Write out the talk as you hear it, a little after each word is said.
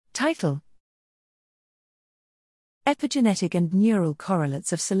Title: Epigenetic and Neural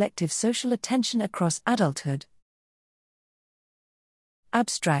Correlates of Selective Social Attention Across Adulthood.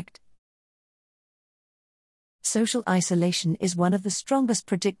 Abstract: Social isolation is one of the strongest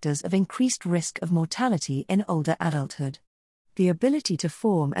predictors of increased risk of mortality in older adulthood. The ability to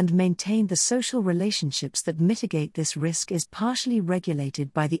form and maintain the social relationships that mitigate this risk is partially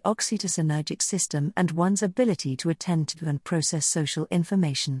regulated by the oxytocinergic system and one's ability to attend to and process social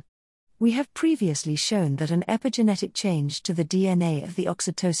information. We have previously shown that an epigenetic change to the DNA of the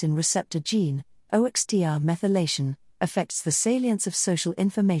oxytocin receptor gene, OXTR methylation, affects the salience of social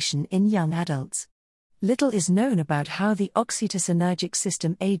information in young adults. Little is known about how the oxytocinergic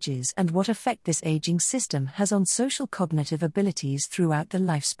system ages and what effect this aging system has on social cognitive abilities throughout the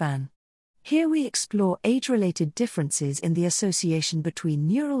lifespan. Here we explore age-related differences in the association between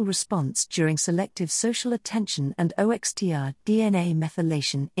neural response during selective social attention and OXTR DNA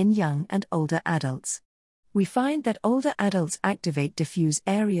methylation in young and older adults. We find that older adults activate diffuse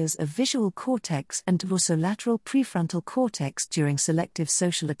areas of visual cortex and dorsolateral prefrontal cortex during selective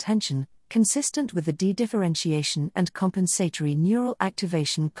social attention, consistent with the dedifferentiation and compensatory neural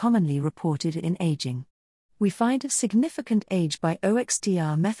activation commonly reported in aging. We find a significant age by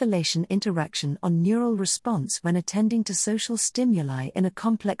OXTR methylation interaction on neural response when attending to social stimuli in a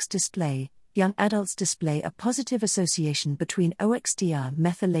complex display. Young adults display a positive association between OXTR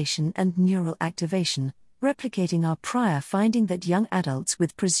methylation and neural activation, replicating our prior finding that young adults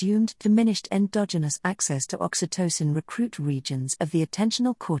with presumed diminished endogenous access to oxytocin recruit regions of the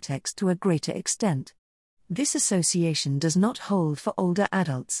attentional cortex to a greater extent. This association does not hold for older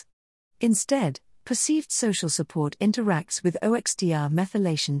adults. Instead, perceived social support interacts with OXTR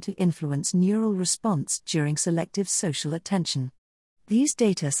methylation to influence neural response during selective social attention. These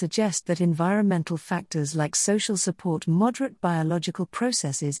data suggest that environmental factors like social support moderate biological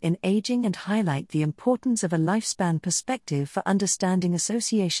processes in aging and highlight the importance of a lifespan perspective for understanding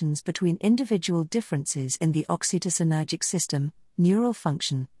associations between individual differences in the oxytocinergic system, neural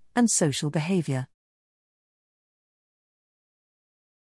function, and social behavior.